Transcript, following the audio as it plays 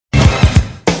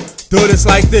Do this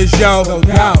like this, yo. No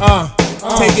doubt.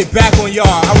 Take it back on y'all.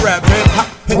 I rap hip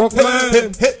hop,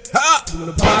 Brooklyn, hip hop, from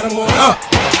the bottom on up.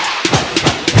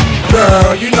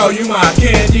 Girl, you know you my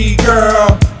candy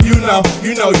girl. You know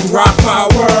you rock my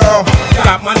world.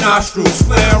 Got my nostrils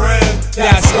flaring.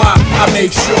 That's why I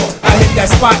make sure I hit that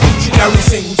spot each and every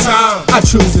single time. I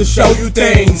choose to show you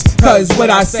things, cause what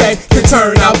I say can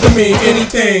turn out to mean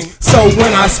anything. So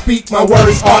when I speak, my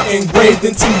words are engraved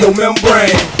into your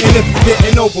membrane. And if you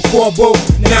didn't know before, boo,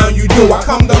 now you do. I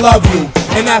come to love you,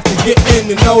 and after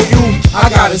getting to know you, I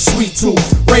got a sweet tooth,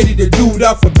 ready to do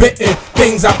the forbidden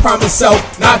things I promise self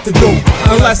not to do,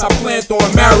 unless I plan on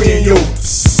marrying you.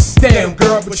 Damn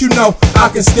girl, but you know I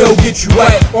can still get you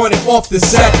wet on and off the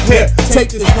set. Here, take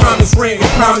this promise ring and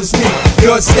promise me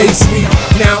you'll stay sweet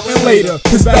now and later,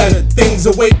 cause better things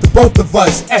await the both of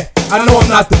us. I know I'm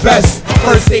not the best.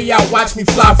 First day out, watch me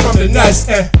fly from the nest.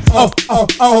 Oh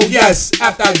yes,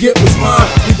 after I get what's mine,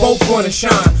 we both gonna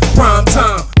shine. Prime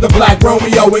time, the black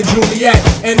Romeo and Juliet.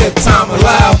 And if time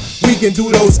allow, we can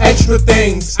do those extra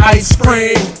things. Ice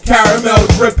cream, caramel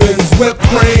drippings, whipped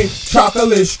cream,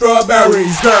 chocolate,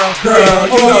 strawberries. Girl,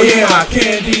 you know you my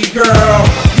candy girl.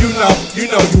 You know you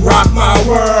rock my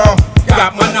world.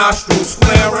 Got my nostrils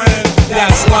flaring.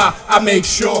 That's why I make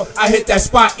sure I hit that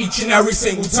spot each and every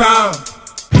single time.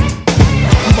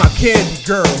 You my candy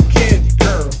girl, candy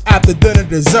girl. After dinner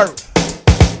dessert,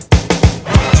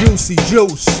 juicy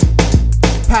juice,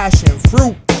 passion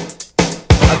fruit.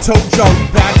 I told y'all we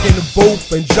back in the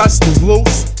booth and just as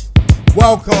loose.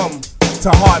 Welcome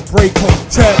to Heartbreak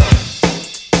Hotel.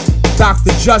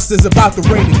 Dr. Justice about to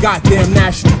ring the goddamn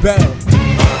national bell.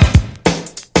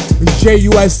 It's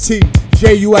J-U-S-T,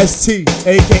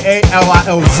 aka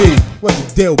L-I-L-Z. What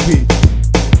the deal be?